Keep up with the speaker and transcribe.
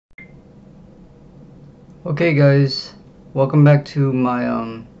Okay guys, welcome back to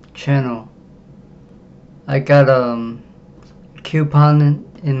my channel. I got a coupon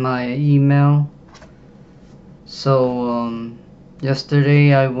in my email. So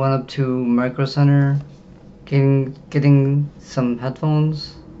yesterday I went up to Micro Center getting some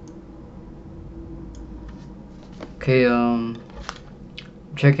headphones. Okay,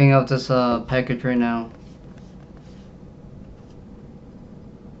 checking out this package right now.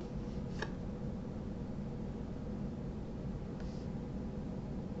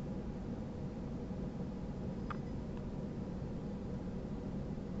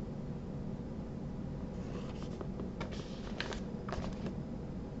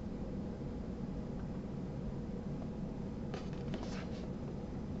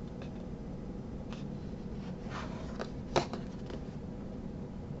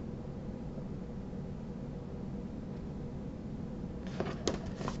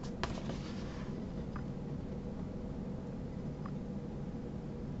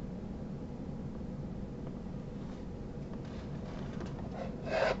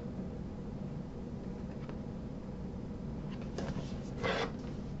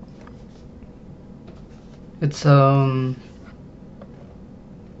 It's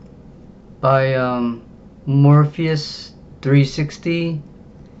by Morpheus 360.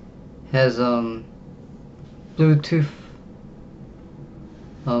 Has Bluetooth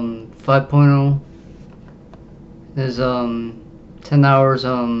 5.0. There's 10 hours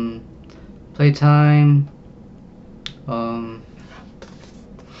playtime.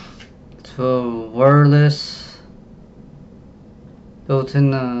 So wireless,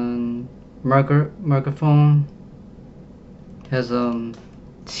 built-in microphone. Has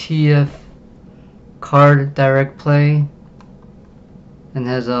TF card direct play, and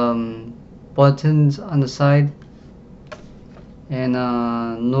has buttons on the side and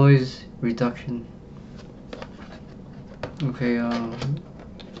noise reduction. Okay,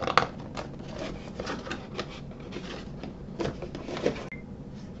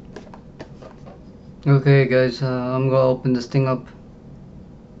 okay guys, I'm gonna open this thing up.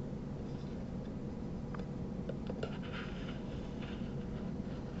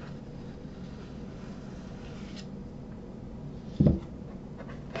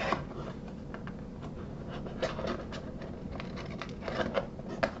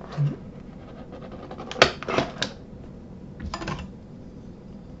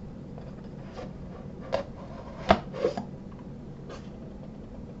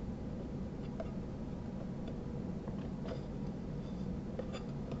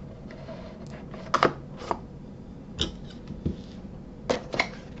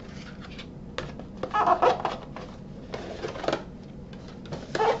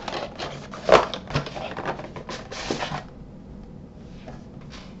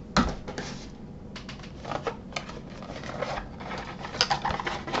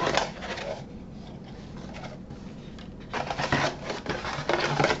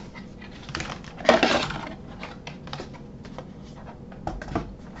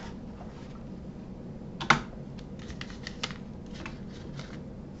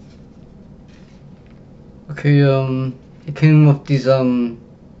 Okay, it came with these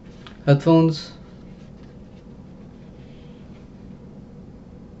headphones.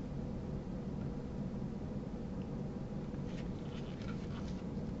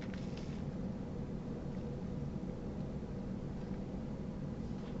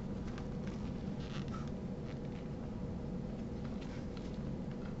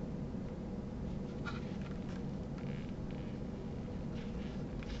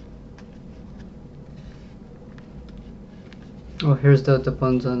 Oh, here's the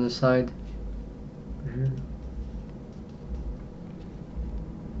buttons on the side. Here.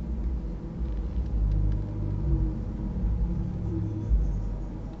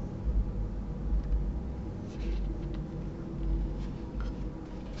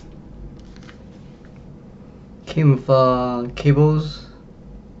 Came with cables,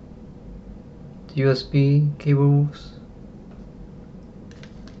 USB cables,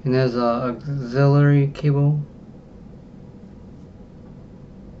 and has a auxiliary cable.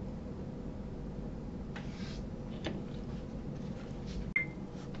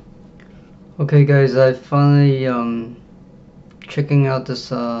 Okay guys, I finally checking out this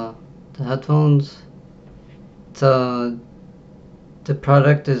the headphones. It's the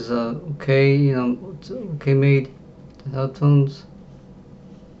product is okay, you know, it's okay made. The headphones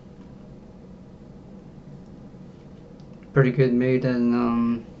pretty good made,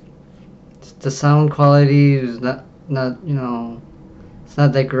 and the sound quality is not you know, it's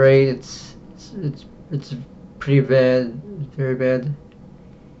not that great. It's pretty bad, very bad.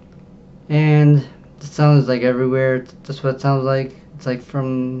 And sound is like everywhere. That's what it sounds like. It's like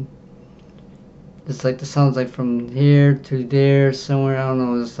from. It's like the sounds like from here to there, somewhere. I don't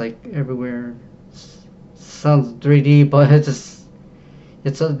know. It's like everywhere. Sounds 3D, but it's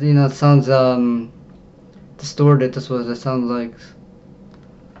you know, it sounds distorted. That's what it sounds like.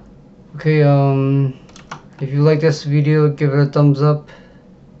 Okay, if you like this video, give it a thumbs up,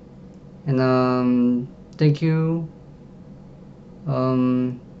 and thank you.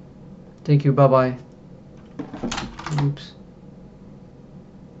 Thank you. Bye bye. Oops.